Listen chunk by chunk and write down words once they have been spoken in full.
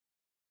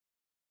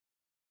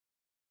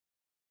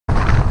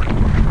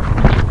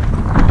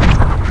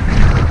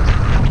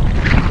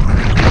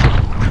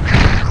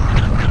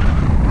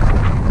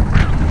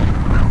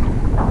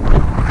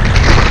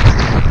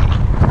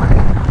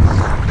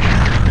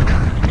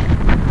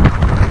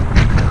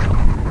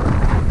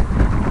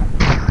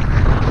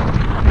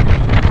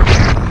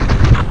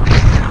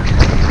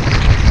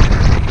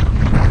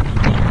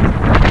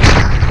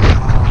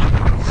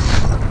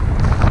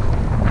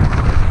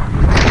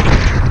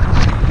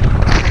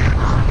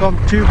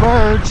Bumped 2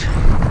 birds.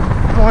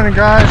 Morning,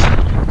 guys.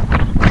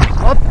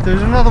 Oh,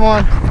 there's another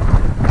one.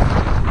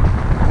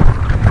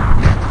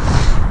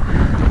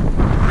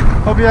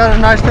 Hope you had a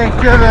nice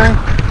Thanksgiving.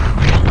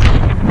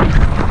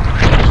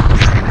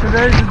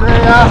 Today's the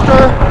day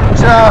after.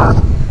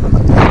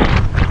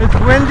 It's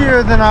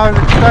windier than I was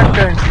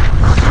expecting,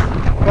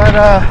 but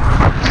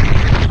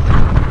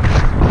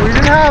we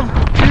didn't have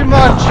too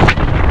much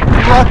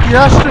luck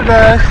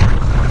yesterday.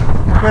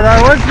 But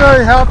I was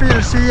very happy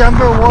to see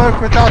Ember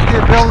work without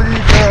the ability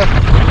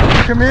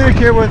to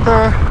communicate with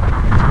her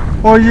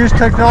or use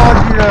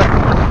technology to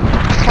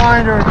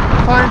find her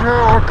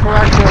or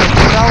correct her.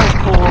 So that was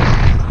cool.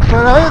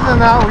 But other than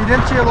that, we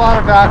didn't see a lot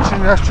of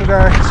action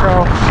yesterday.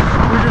 So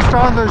we just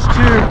found those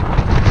two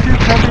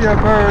cubbier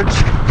birds.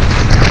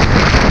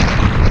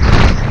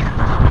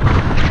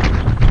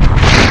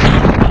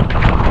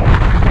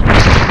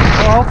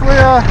 So hopefully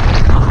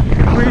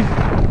we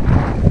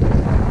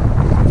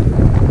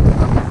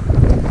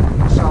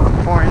saw the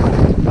point.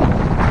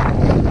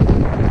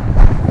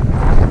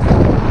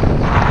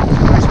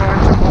 Let's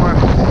find some more.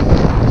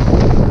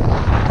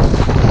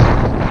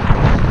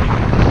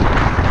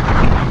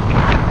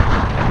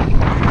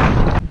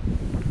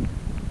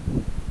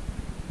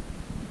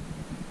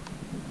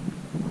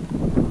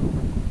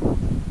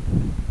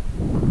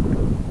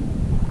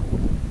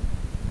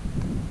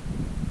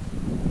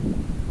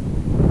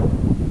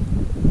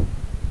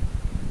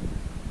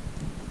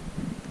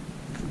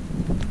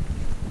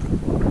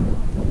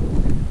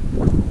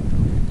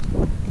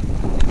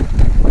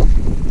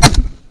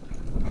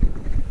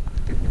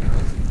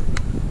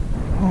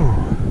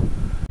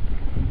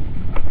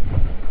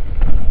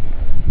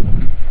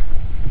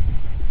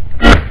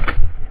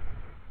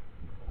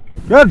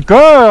 Good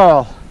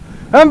girl!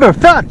 Ember,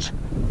 fetch!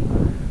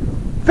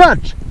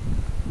 Fetch!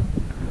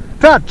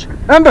 Fetch!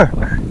 Ember!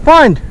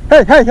 Find!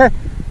 Hey, hey, hey!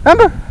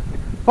 Ember!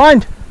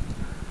 Find!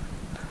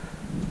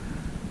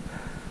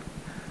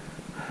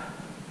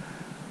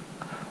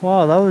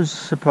 Wow, that was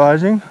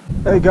surprising.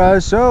 Hey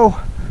guys, so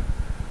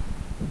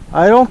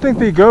I don't think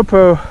the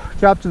GoPro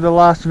captured the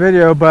last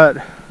video, but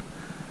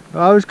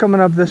I was coming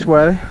up this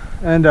way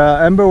and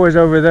Ember was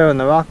over there in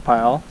the rock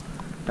pile,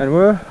 and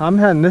I'm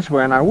heading this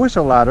way, and I wish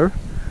a ladder.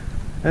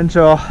 And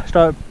so I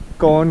started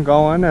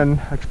going, and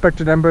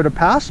expected Ember to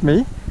pass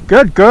me.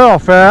 Good girl,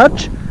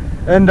 Fetch!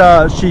 And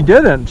she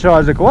didn't. So I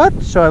was like,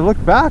 what? So I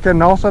looked back,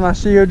 and all of a sudden I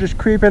see her just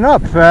creeping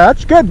up.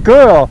 Fetch! Good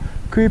girl!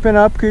 Creeping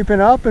up,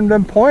 and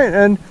then point,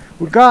 and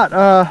we got,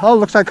 oh,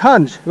 looks like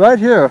Huns right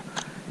here.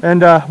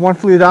 And one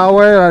flew that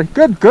way, and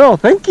good girl,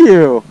 thank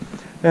you!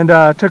 And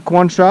took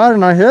one shot,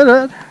 and I hit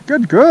it.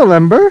 Good girl,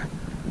 Ember!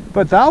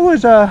 But that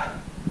was,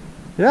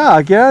 yeah,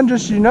 again,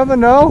 just you never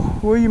know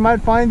where you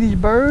might find these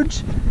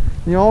birds.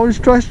 You always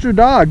trust your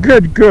dog.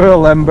 Good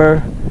girl,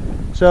 Ember.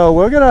 So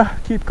we're gonna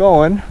keep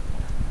going.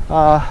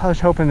 I was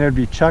hoping there'd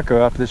be Chucker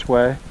up this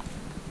way,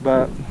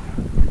 but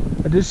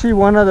I did see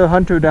one other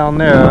hunter down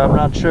there. I'm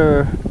not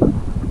sure.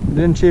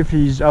 Didn't see if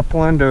he's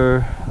upland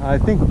or I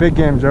think big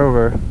game's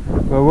over.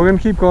 But we're gonna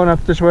keep going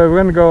up this way. We're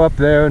gonna go up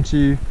there and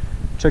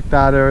check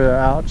that area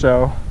out.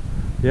 So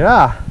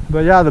yeah,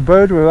 but yeah, the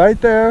birds were right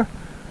there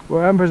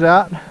where Ember's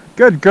at.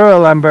 Good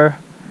girl, Ember.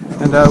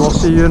 And we'll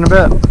see you in a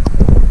bit.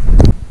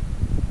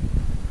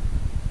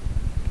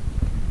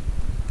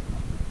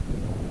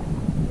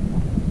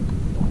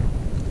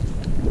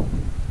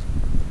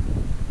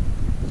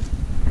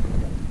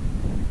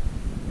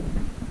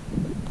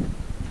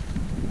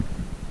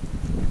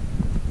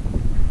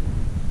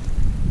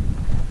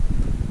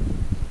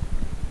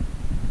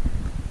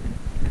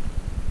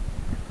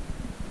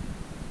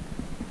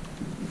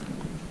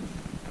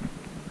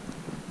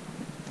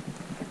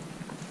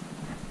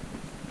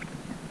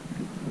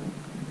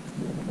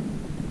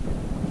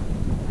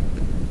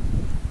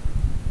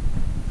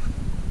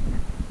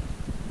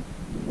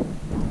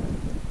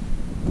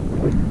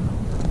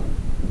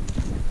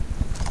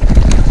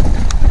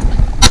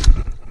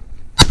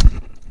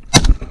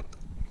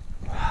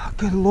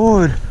 Good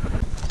Lord.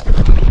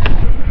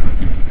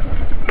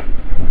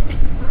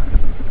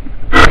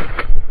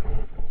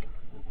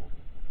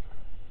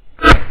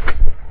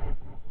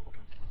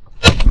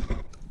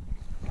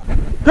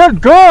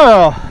 Good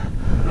girl.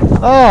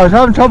 Oh, I was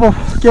having trouble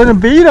getting a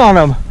bead on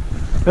him.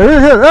 There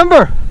it is,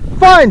 Ember.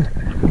 Find.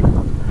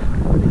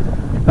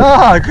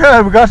 Ah,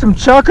 good. We got some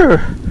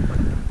Chucker.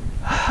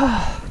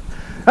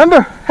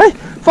 Ember, hey,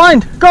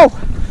 find. Go.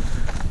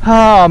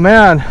 Oh,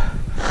 man.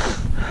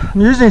 I'm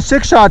using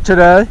 6-shot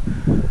today.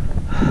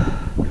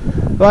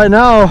 Right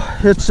now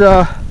it's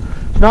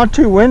not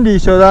too windy,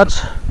 so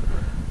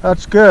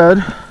that's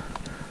good.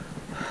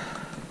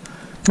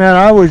 Man,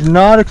 I was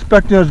not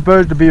expecting those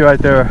birds to be right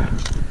there.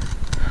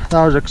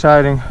 That was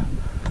exciting.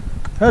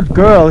 Good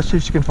girl. Let's see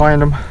if she can find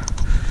them.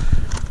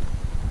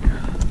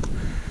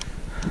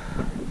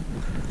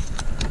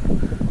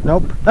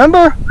 Nope.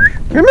 Ember,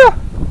 come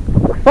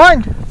here.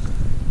 Find.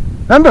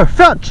 Ember,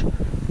 fetch.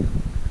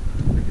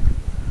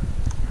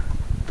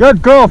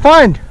 Good girl,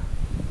 find.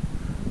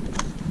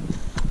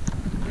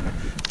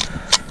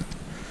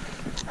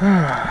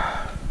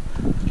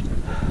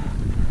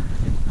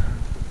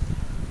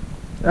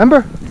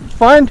 Ember,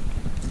 find.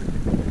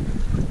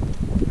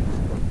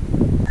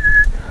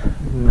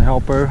 And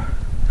help her.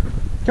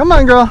 Come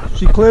on, girl.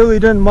 She clearly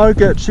didn't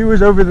mark it. She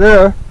was over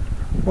there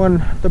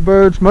when the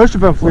birds, most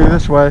of them flew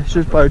this way. She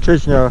was probably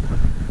chasing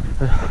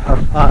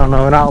I don't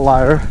know, an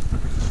outlier.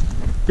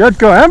 Good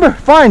girl. Ember,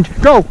 find.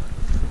 Go.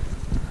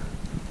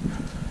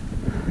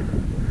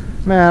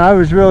 Man, I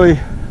was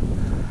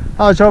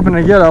hoping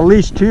to get at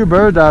least 2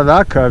 birds out of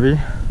that covey.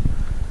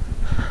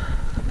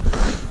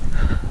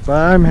 But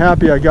I'm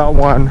happy I got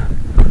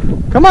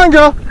 1. Come on,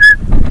 girl.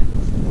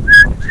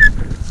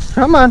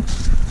 Come on.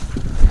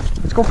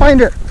 Let's go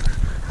find it.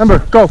 Ember,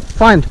 go,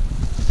 find.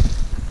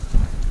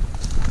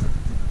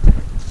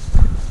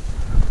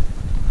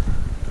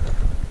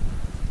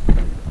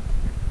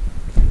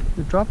 Did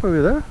it drop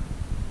over there?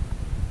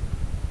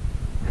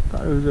 I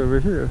thought it was over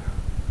here.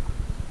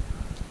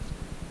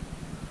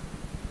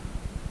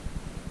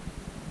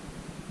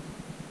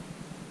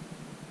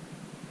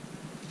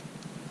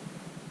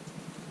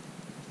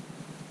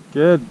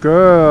 Good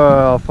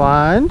girl,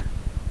 find.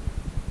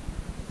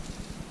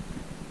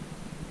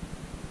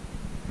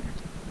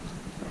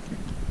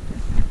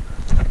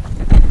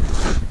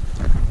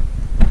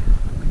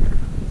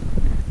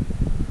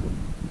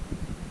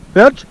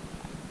 Fitch.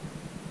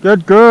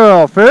 Good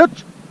girl,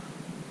 Fitch.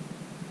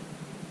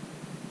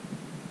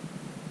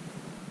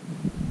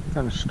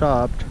 Kind of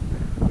stopped.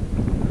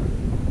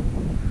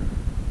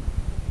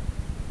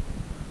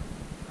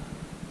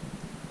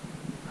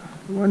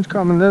 One's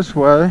coming this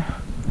way.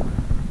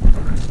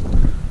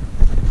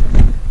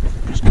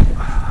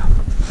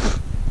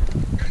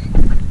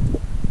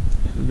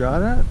 You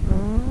got it?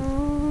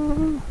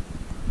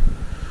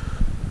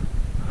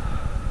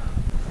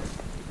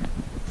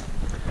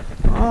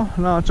 Oh,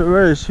 no, it's a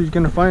race. Who's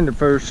gonna find it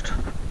first?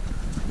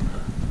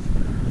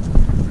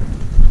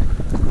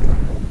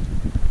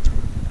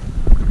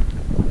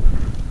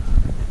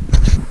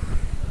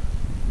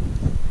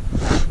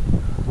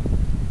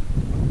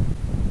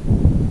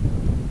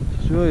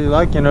 She's really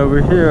liking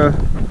over here.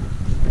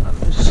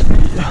 Let me see.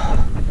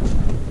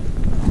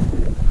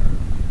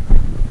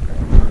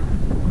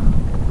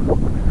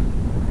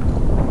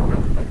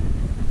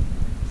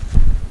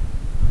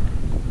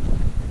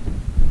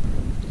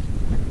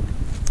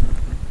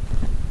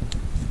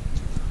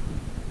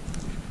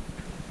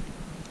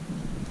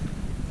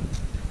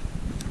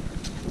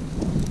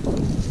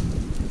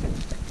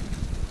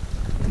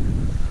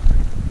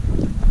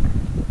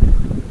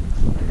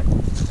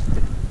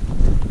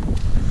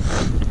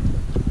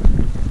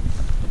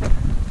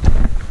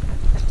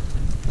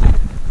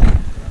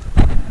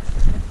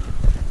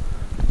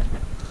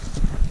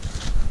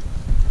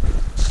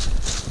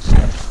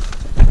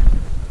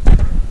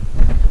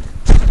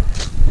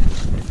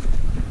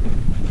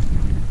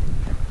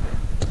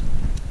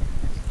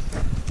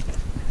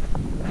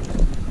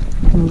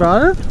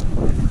 Got it?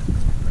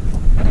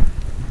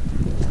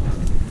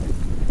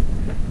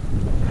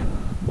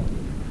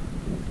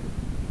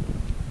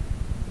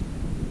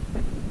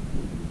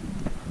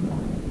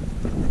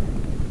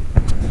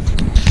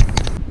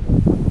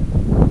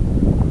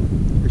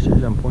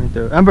 She's on point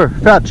there. Ember,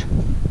 fetch.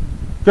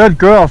 Good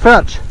girl,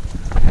 fetch.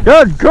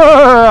 Good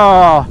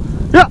girl.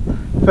 Yeah.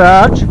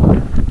 Fetch.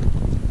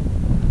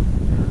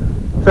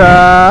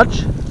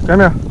 Fetch. Come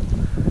here.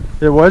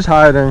 It was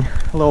hiding.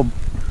 A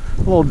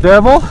little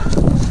devil.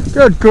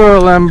 Good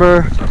girl,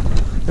 Ember.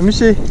 Let me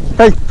see.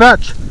 Hey,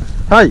 fetch.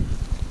 Hey.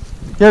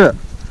 Get it.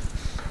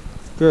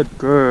 Good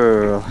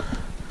girl.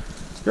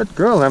 Good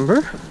girl,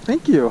 Ember.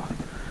 Thank you.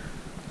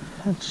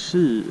 Let's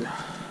see.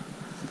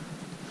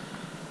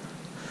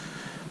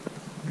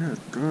 Good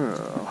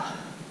girl.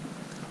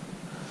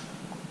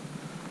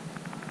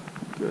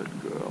 Good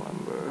girl,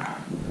 Ember.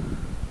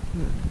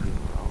 Good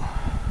girl.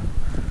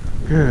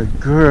 Good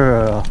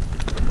girl.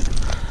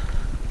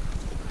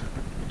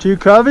 2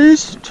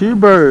 coveys, 2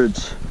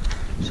 birds.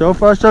 So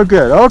far, so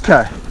good.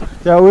 Okay.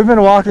 Yeah, we've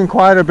been walking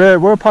quite a bit.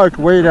 We're parked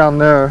way down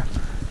there.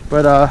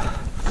 But, I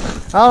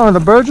don't know,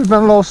 the birds have been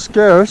a little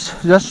scarce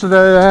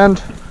yesterday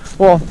and,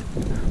 well,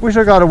 we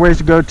still got a ways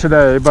to go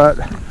today. But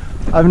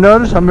I've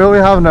noticed I'm really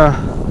having to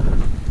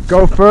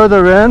go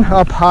further in,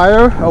 up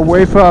higher,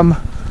 away from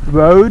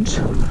roads.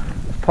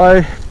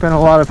 Probably been a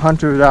lot of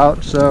hunters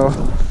out, so.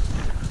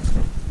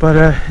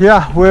 But,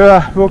 yeah,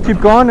 we'll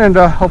keep going and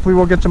hopefully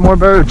we'll get some more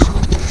birds.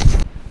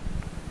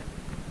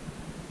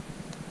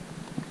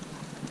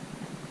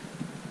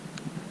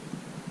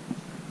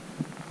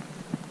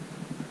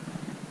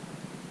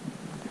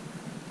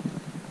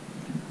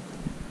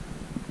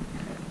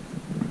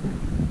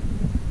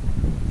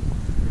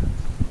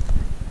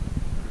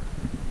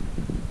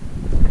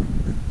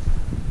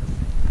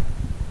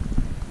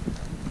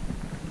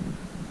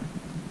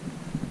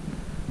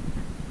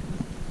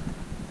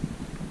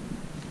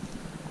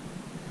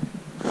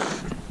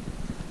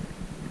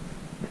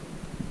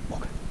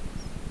 Okay.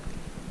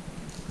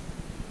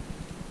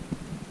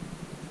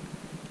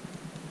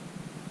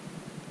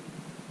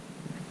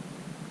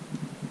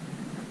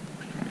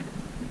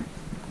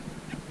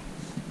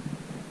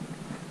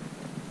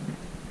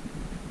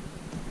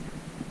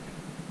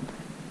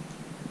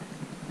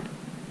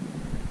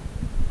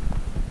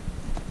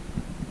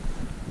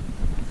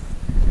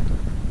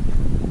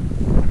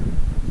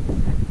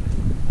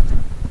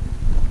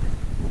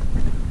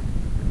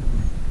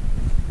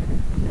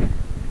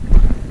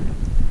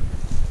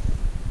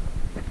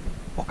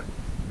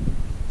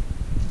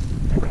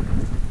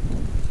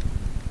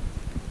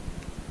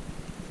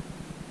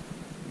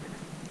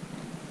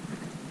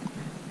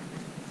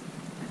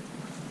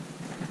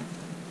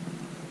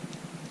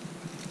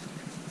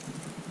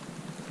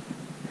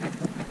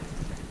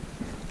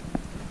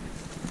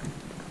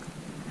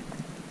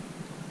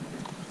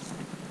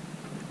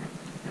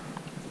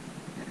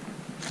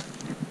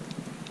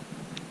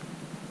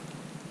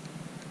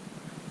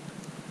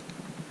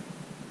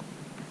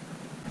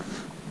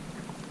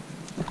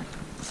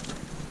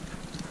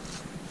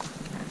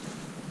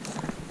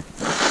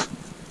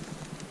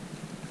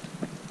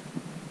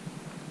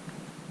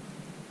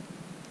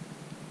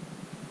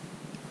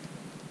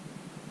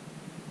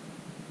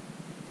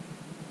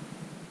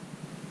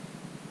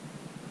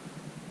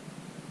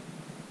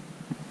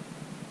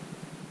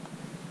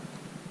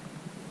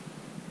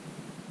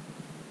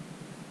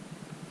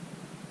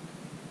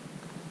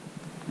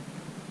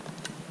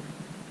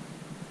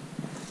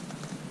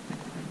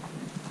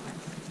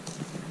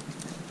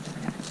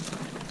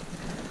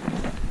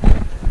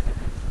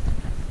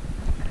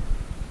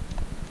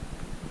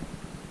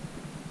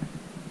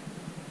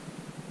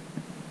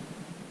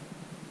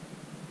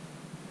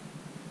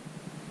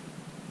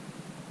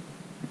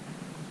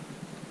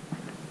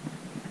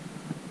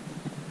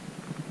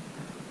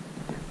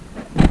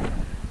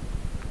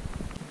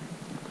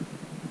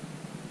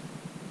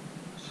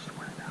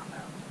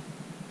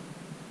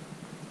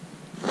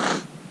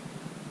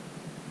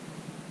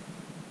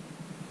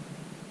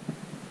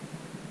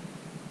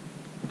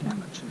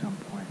 She's on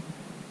point.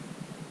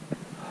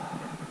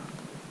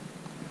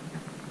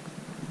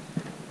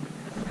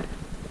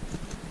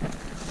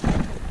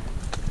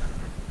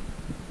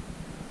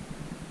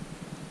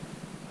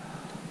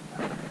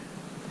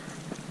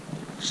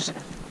 Shit.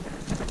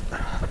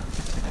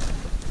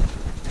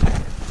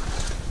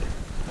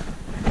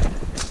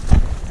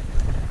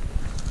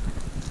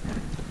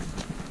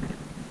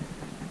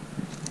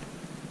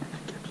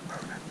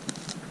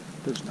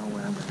 There's no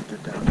way I'm going to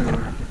get down to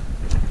her.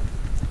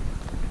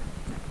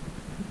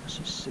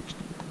 She's 60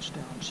 inches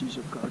down. She's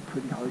got a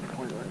pretty hard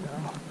point right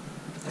now.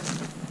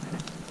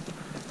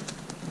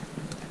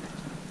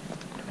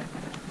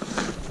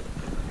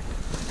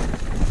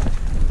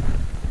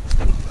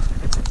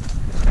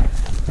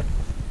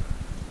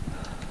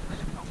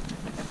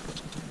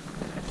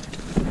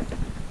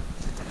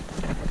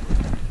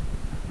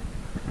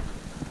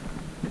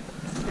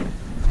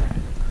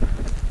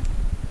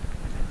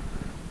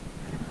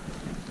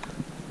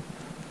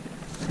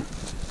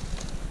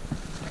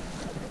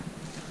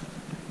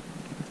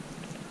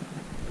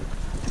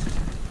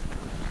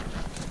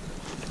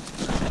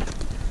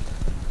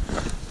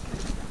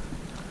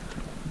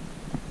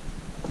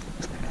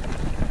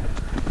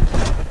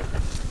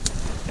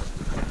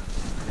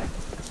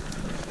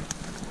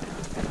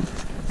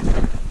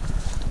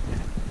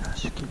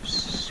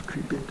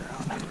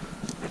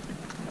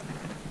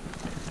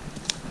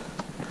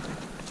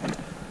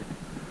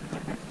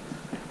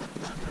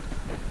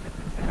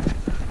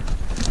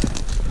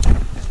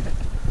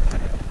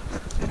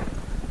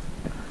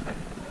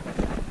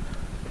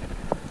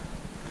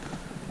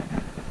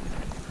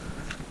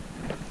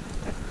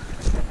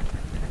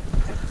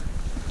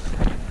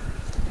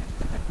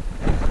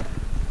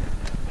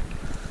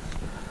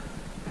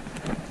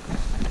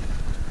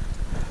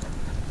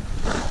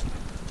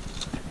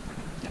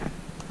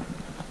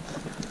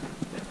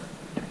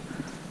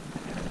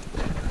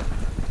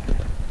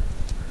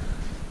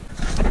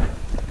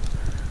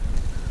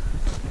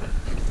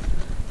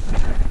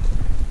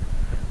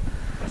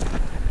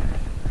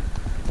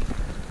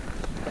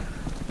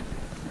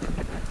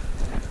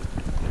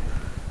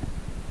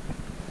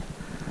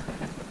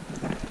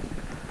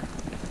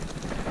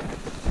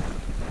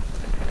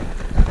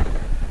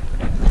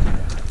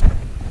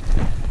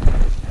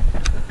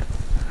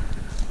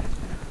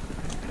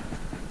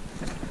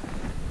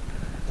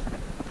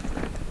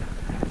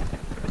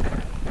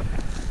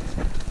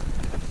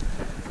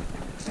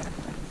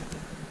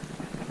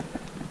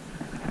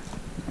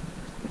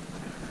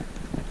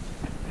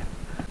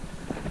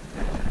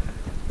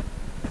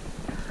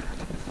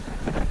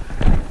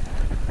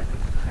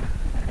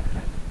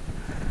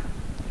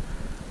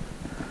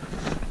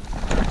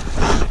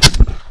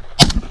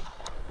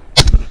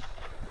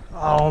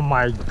 Oh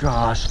my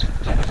gosh.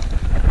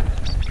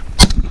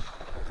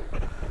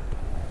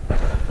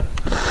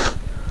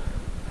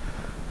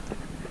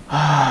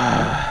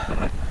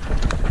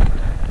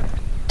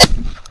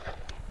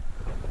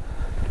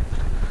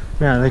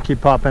 Man, they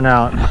keep popping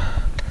out.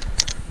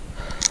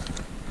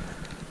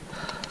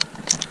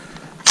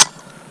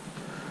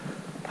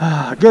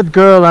 Good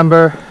girl,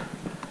 Ember.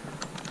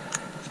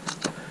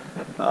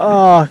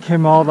 Oh, I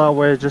came all that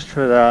way just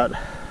for that.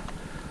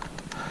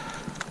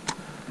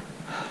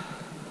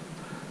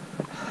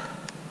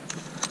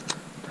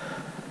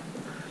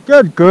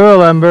 Good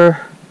girl,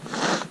 Ember.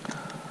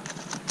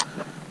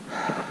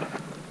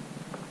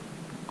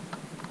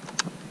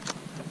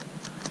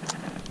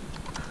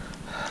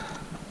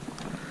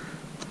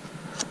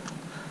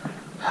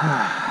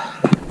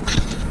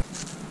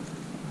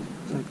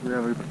 Looks like we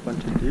have a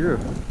bunch of deer.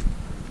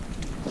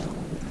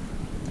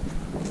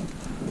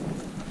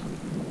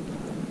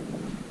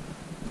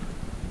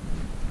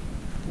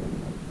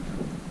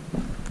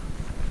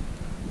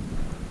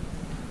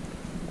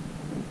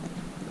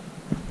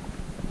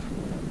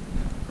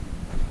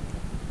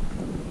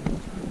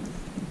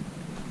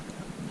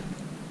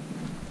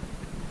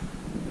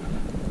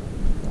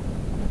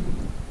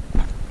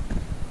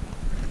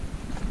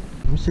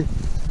 Let me see.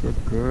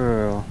 Good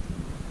girl.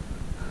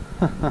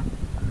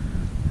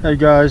 Hey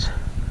guys,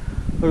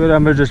 look what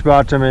Ember just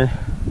brought to me.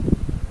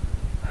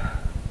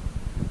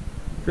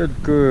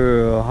 Good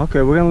girl.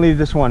 Okay, we're gonna leave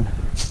this one.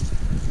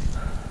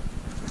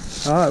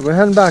 Alright, we're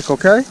heading back,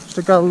 okay?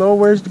 Still got a little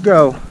ways to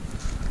go.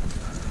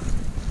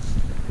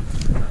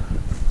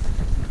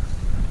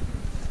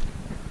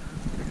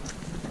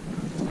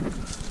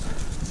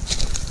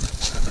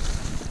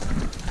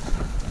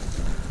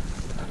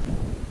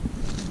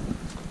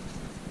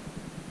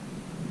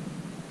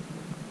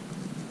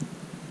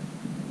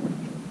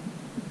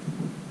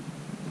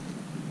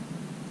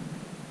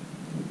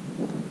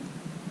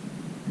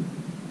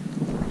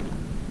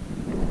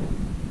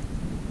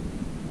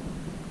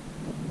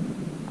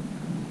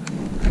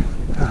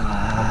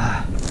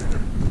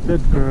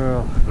 Good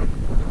girl.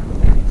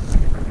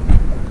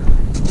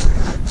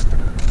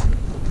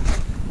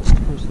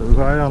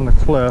 Right on the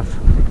cliff.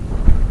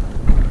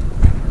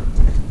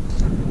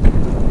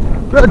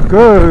 Good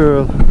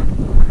girl.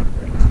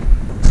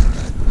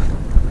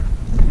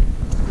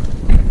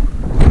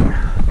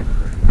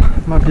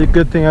 Might be a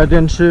good thing I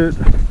didn't shoot.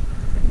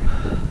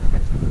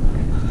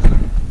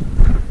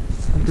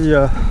 be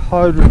a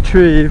hard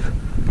retrieve.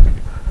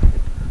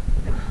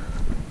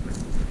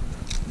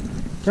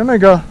 Come on,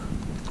 girl.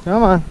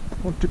 Come on.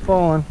 Don't keep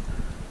falling.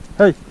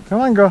 Hey,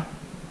 come on, girl.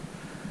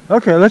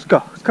 Okay, let's go.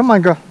 Come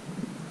on, girl.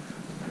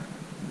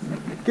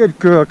 Good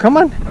girl. Come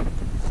on.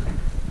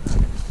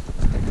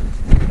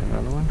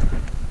 Another one.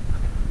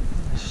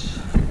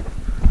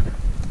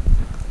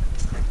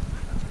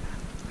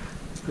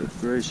 Good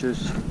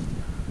gracious.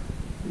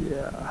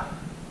 Yeah.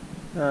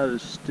 That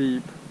is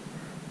steep.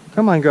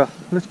 Come on, girl.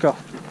 Let's go.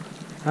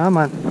 Come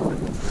on.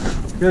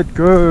 Good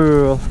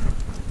girl.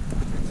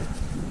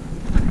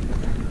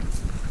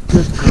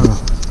 Good girl.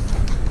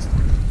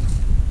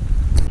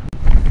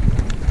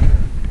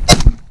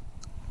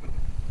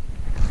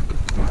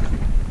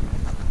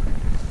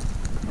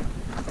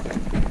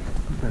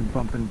 Been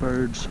bumping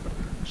birds.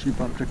 She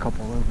bumped a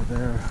couple over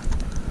there.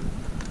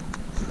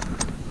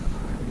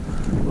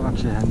 We're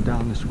actually heading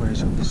down this way,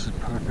 so this is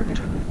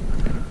perfect.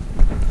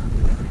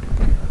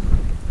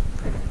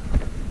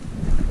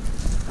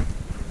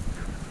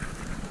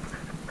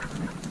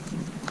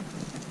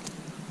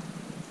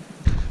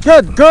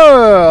 Good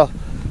girl!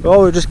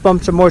 Oh, we just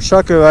bumped some more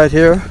sucker right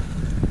here.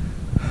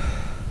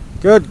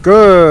 Good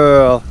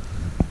girl!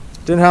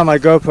 Didn't have my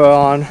GoPro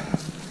on.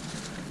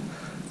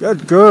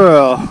 Good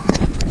girl!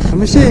 Let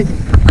me see.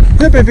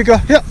 Here, baby girl.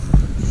 Here.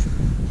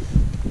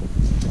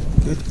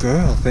 Good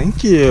girl.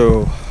 Thank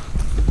you.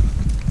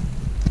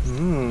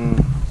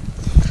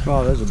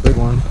 Oh, there's a big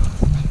one.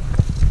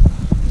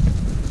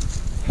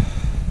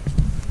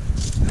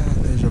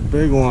 There's a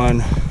big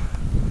one.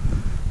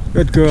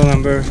 Good girl,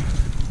 Ember.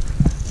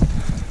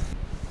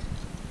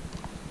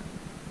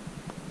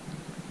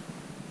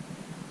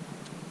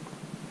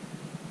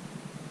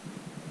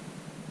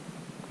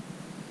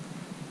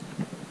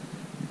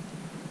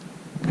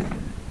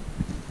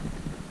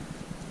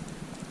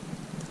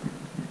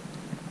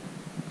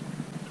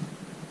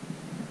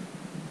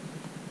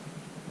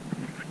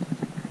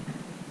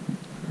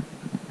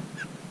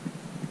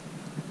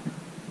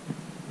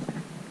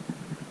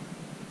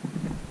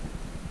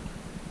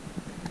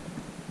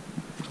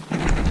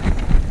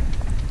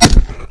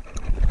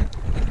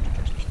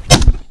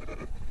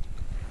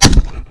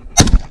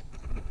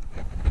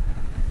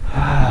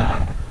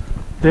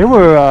 They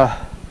were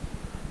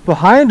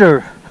behind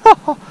her.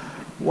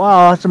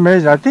 Wow, that's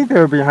amazing. I think they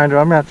were behind her.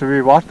 I'm gonna have to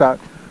rewatch that.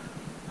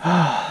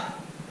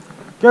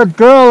 Good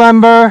girl,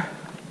 Ember.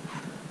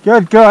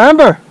 Good girl,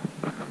 Ember.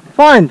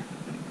 Find.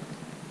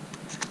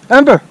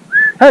 Ember.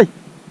 Hey,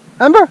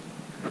 Ember.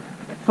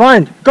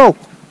 Find. Go.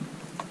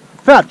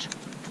 Fetch.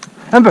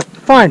 Ember.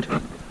 Find.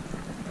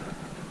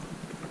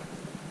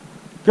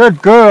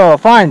 Good girl.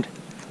 Find.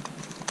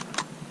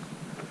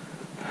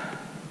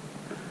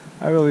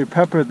 I really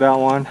peppered that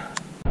one.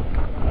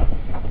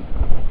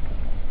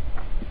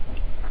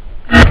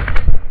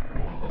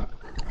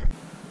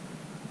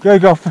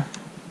 Good girl.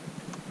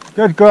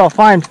 Good girl.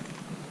 Find.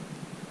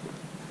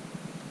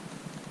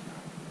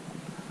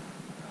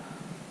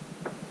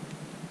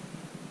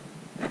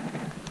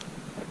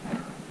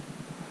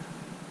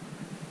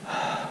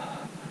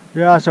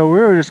 Yeah, so we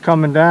were just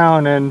coming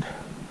down and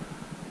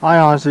I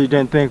honestly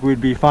didn't think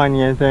we'd be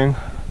finding anything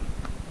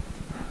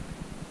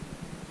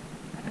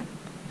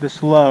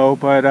this low,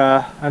 but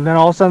and then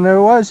all of a sudden there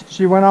it was.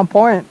 She went on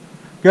point.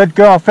 Good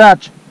girl.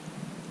 Fetch.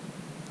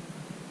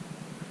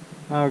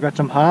 Oh, got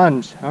some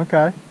Huns.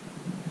 Okay.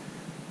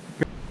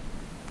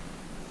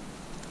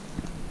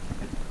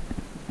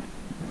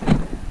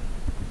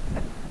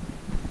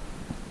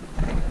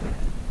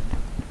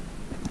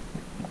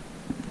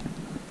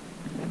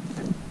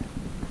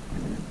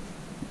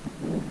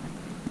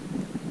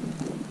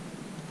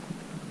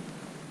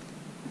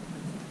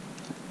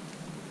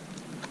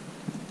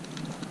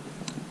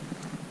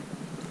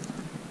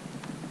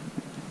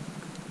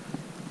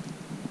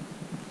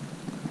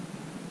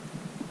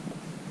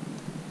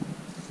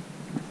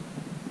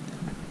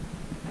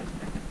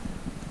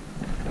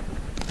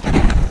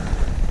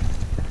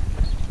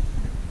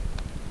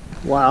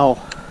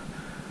 Wow,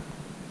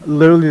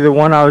 literally the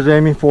one I was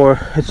aiming for,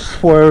 it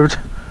swerved.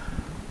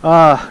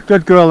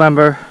 Good girl,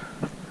 Ember.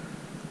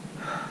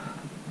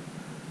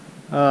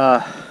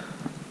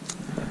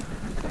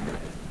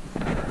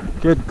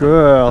 Good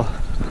girl.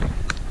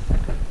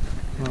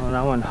 Oh,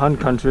 that one, Hun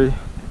country.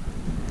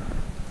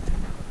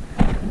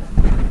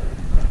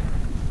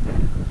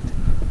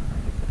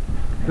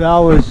 That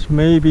was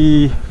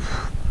maybe,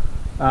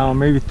 I don't know,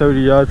 maybe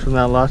 30 yards from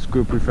that last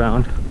group we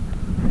found.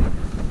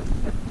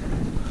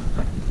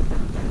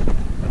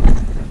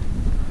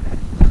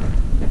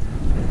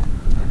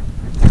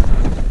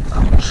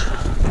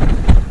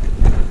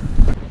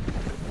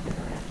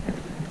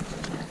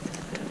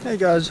 Hey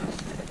guys,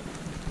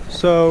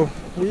 so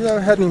we are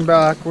heading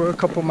back. We're a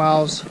couple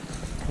miles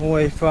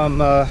away from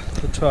the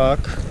truck,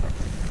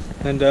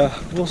 and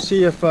we'll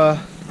see if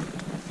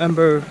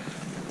Ember,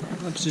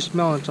 she's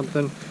smelling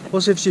something.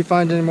 We'll see if she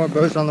finds any more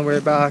birds on the way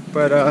back,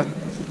 but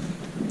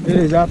it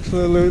is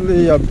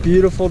absolutely a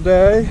beautiful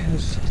day.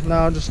 It's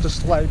now just a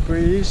slight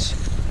breeze,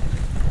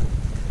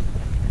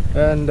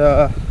 and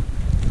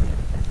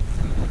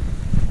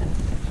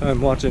I'm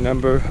watching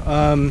Ember.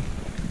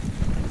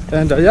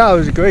 Yeah, it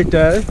was a great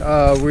day.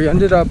 We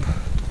ended up,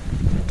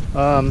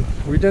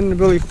 we didn't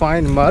really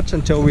find much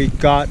until we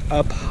got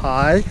up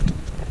high.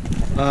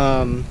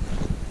 And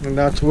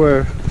that's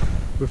where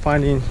we're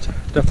finding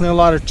definitely a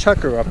lot of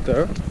checker up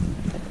there.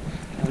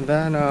 And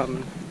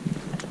then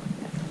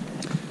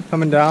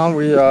coming down,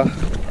 we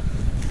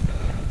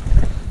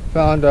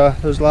found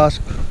those last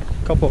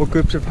couple of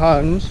groups of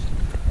huns.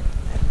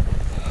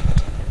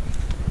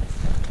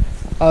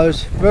 I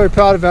was very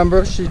proud of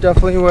Ember. She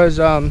definitely was.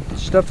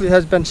 She definitely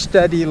has been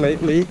steady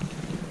lately,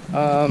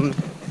 and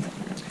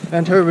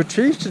her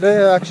retrieves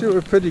today actually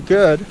were pretty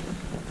good.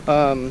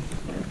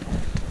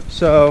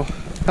 So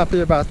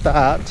happy about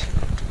that.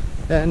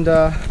 And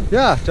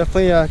yeah,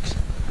 definitely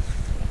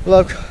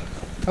love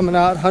coming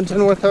out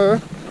hunting with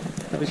her.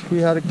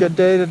 We had a good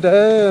day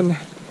today, and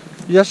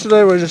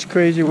yesterday was just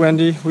crazy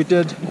windy.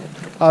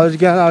 I was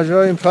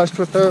very impressed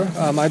with her.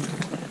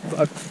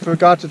 I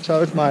forgot to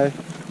charge my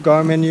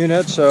Garmin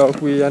unit, so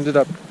we ended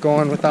up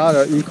going without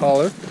an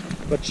e-collar,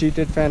 but she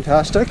did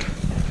fantastic.